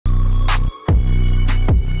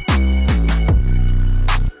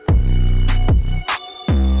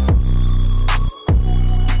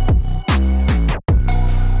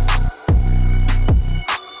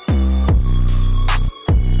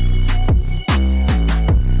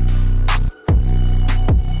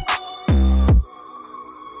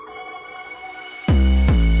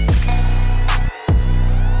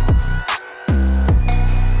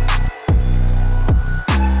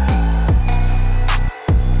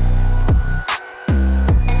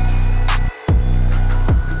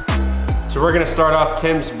So we're gonna start off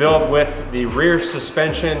Tim's build with the rear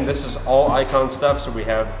suspension. This is all Icon stuff. So we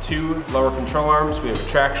have 2 lower control arms, we have a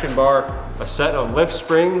traction bar, a set of lift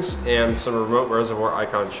springs, and some remote reservoir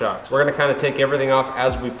Icon shocks. We're gonna kind of take everything off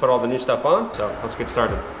as we put all the new stuff on. So let's get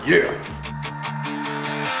started. Yeah.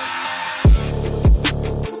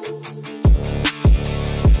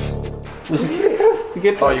 Let's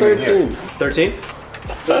get to 13. 13?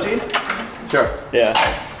 13? Sure. Yeah.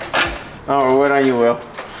 Oh, what are you, Will?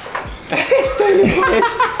 Stay in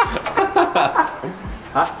place.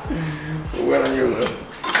 What are you, Will?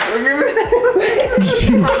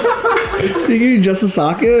 Did you give you just a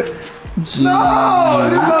socket? No,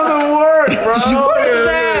 this doesn't work, bro. What is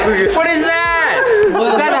that? What is that?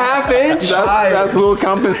 Is that a half inch? That's Will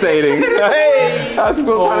compensating. Hey! That's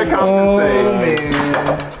Will trying to compensate.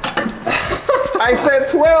 I said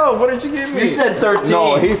 12. What did you give me? You said 13.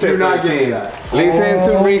 No, he said 13. Not give me that. Listen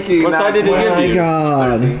to Ricky. What side did he give you? Oh my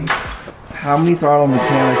god. How many throttle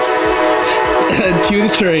mechanics? Cue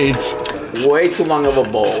the trade. Way too long of a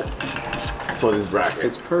bowl for this bracket.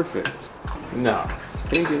 It's perfect. No.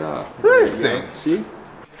 Stink it up. This thing. See?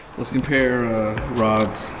 Let's compare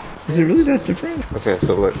rods. Is it really that different? Okay,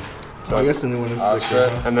 so look. So I guess the new one is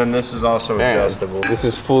the And then this is also adjustable. This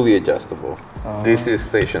is fully adjustable. This is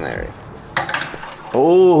stationary.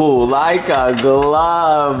 Oh, like a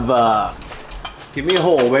glove. Give me a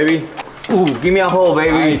hole, baby. Ooh, give me a hole,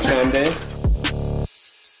 baby. Chande.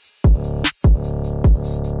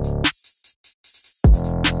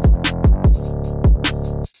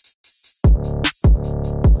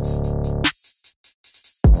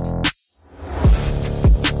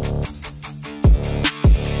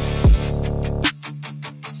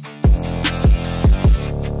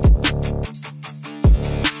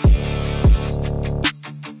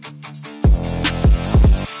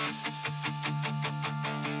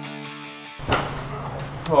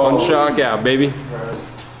 One shock out, baby.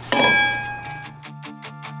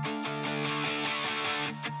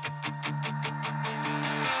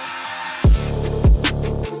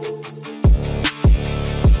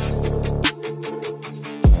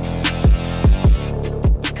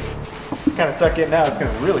 Kind of suck in now. It's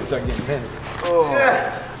gonna really suck getting in. Oh.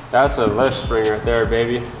 That's a lift spring right there,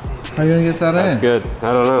 baby. How are you gonna get that in? That's good.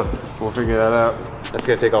 I don't know. We'll figure that out. That's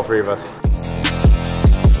gonna take all 3 of us.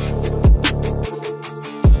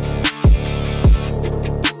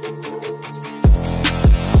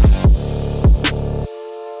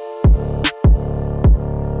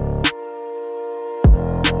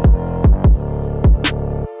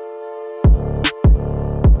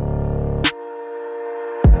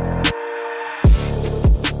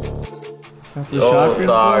 Those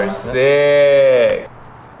are sick.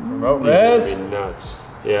 Remote res. These are gonna be nuts.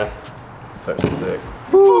 Yeah. So sick.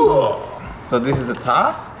 Ooh. So this is the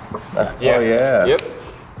top? That's, Yeah. Oh yeah. Yep.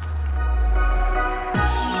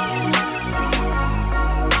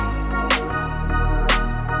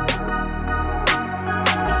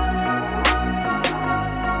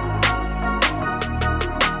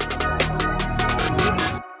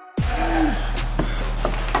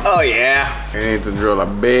 Oh yeah. You need to drill a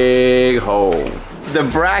big hole. The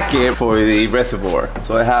bracket for the reservoir.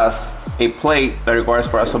 So it has a plate that requires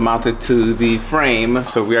for us to mount it to the frame.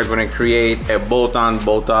 So we are going to create a bolt-on,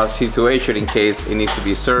 bolt-off situation in case it needs to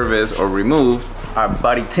be serviced or removed. Our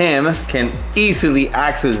buddy Tim can easily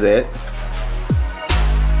access it.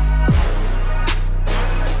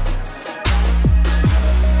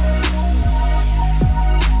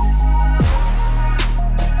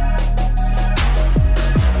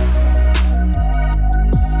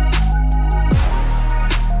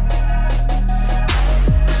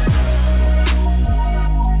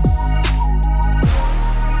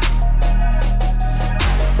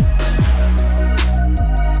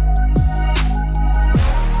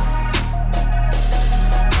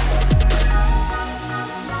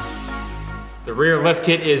 The rear lift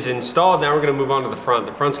kit is installed. Now we're gonna move on to the front.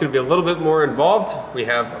 The front's gonna be a little bit more involved. We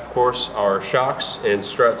have, of course, our shocks and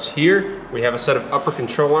struts here. We have a set of upper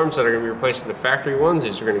control arms that are gonna be replacing the factory ones.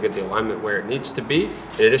 These are gonna get the alignment where it needs to be.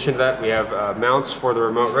 In addition to that, we have mounts for the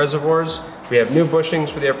remote reservoirs. We have new bushings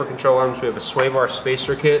for the upper control arms. We have a sway bar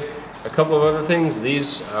spacer kit. A couple of other things.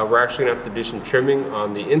 These, we're actually gonna have to do some trimming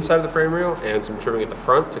on the inside of the frame rail and some trimming at the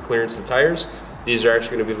front to clearance the tires. These are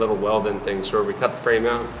actually gonna be little weld-in things. So where we cut the frame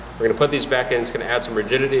out, we're gonna put these back in. It's gonna add some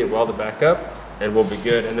rigidity and weld it back up, and we'll be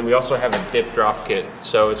good. And then we also have a dip drop kit.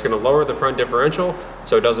 So it's gonna lower the front differential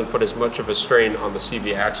so it doesn't put as much of a strain on the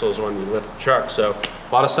CV axles when we lift the truck. So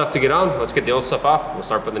a lot of stuff to get on. Let's get the old stuff off. We'll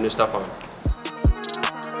start putting the new stuff on.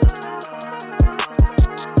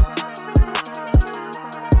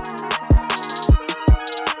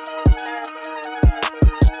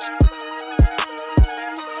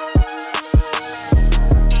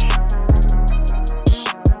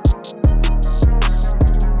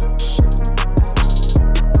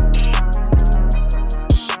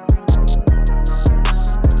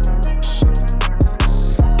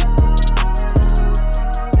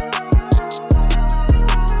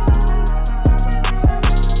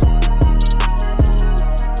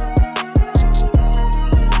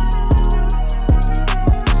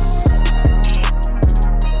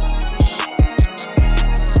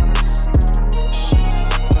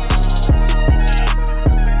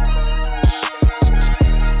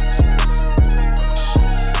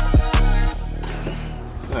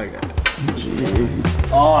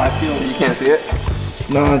 Oh, I feel it. You can't see it?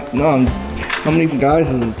 No, I'm just. How many guys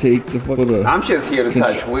does it take to fuck with a? I'm just here to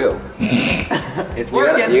touch wheel. It's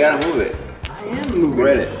working. You gotta move it. I am moving.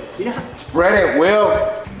 Spread it. Yeah. Spread it, Will.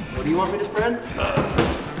 What do you want me to spread?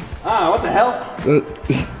 What the hell?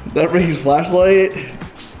 That Ricky's flashlight.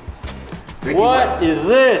 Ricky, What is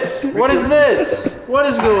this? What is this? What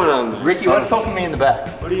is going on? Ricky, what's poking me in the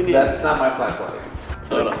back? What do you need? That's not my flashlight.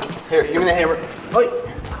 Hold on. Here, give me the hammer. Oi.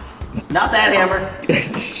 Not that hammer.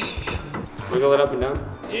 Wiggle it up and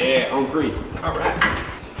down. Yeah, on three. All right.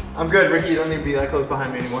 I'm good, Ricky. You don't need to be that close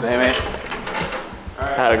behind me anymore. Damn it.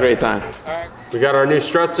 I had a great time. We got our new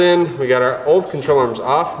struts in. We got our old control arms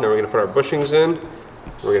off. Now we're gonna put our bushings in.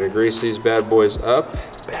 We're gonna grease these bad boys up.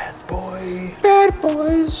 Bad boy. Bad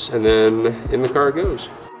boys. And then in the car it goes.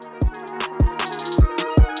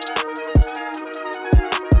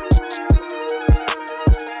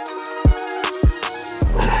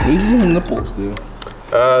 These little nipples, dude.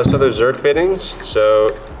 So they're Zerk fittings. So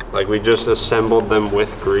like we just assembled them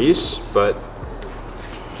with grease, but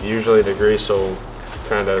usually the grease will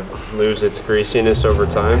kind of lose its greasiness over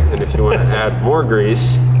time. And if you want to add more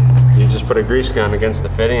grease, you just put a grease gun against the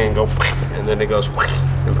fitting and go, and then it goes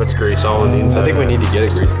and puts grease all on the inside. I think we need to get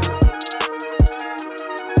a grease gun.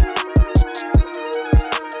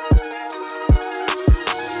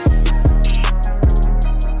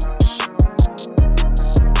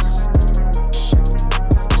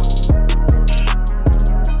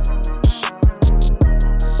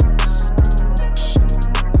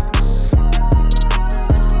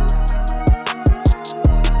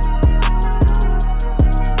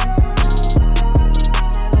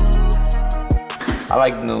 I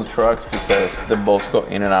like new trucks because the bolts go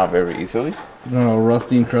in and out very easily. No,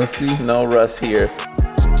 rusty and crusty. No rust here.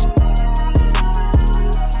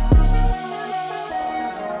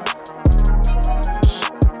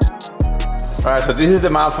 All right, so this is the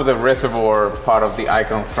mount for the reservoir part of the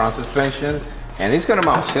Icon front suspension, and it's gonna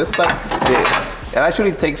mount just like this. It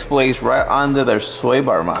actually takes place right under their sway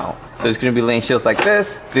bar mount. So it's gonna be laying just like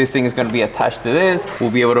this. This thing is gonna be attached to this.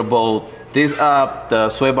 We'll be able to bolt this up, the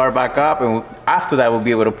sway bar back up, and after that we'll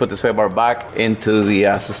be able to put the sway bar back into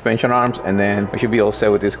the suspension arms, and then we should be all set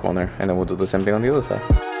with this corner, and then we'll do the same thing on the other side.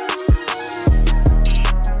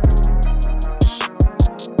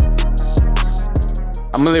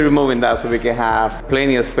 I'm only removing that so we can have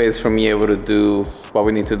plenty of space for me able to do what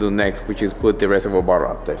we need to do next, which is put the reservoir bar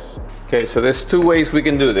up there. Okay, so there's two ways we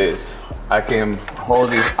can do this. I can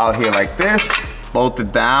hold this out here like this, bolt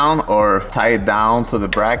it down or tie it down to the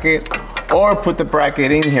bracket, or put the bracket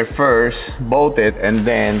in here first, bolt it, and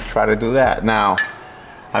then try to do that. Now,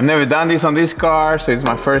 I've never done this on this car, so it's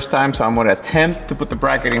my first time, so I'm gonna attempt to put the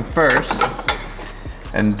bracket in first,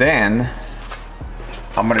 and then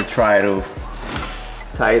I'm gonna try to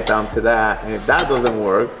tie it down to that, and if that doesn't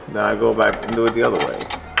work, then I go back and do it the other way.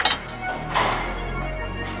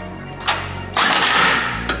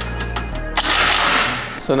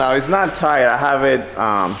 So now it's not tight, I have it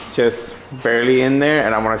just barely in there,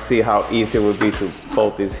 and I want to see how easy it would be to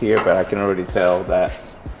bolt this here, but I can already tell that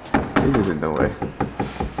this isn't the way.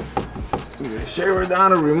 I'm gonna shave it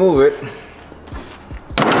down and remove it.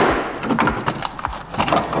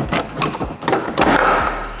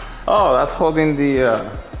 Oh, that's holding the,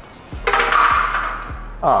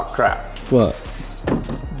 oh crap. What?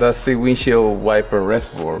 That's the windshield wiper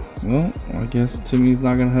reservoir. Well, I guess Timmy's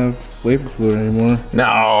not gonna have vapor fluid anymore.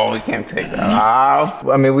 No, we can't take that out.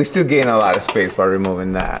 I mean, we still gain a lot of space by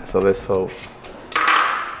removing that, so let's hope.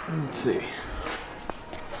 Let's see.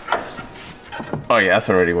 Oh yeah, that's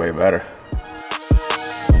already way better.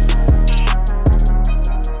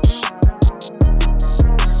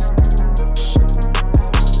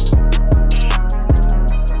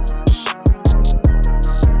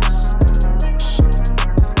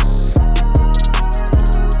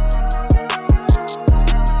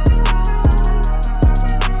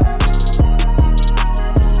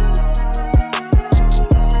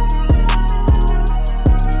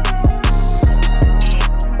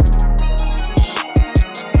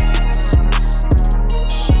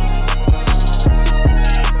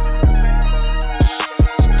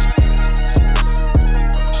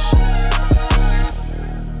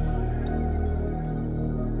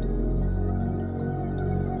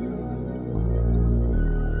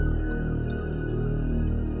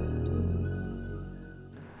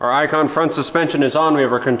 Our Icon front suspension is on. We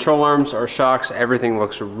have our control arms, our shocks, everything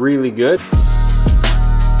looks really good.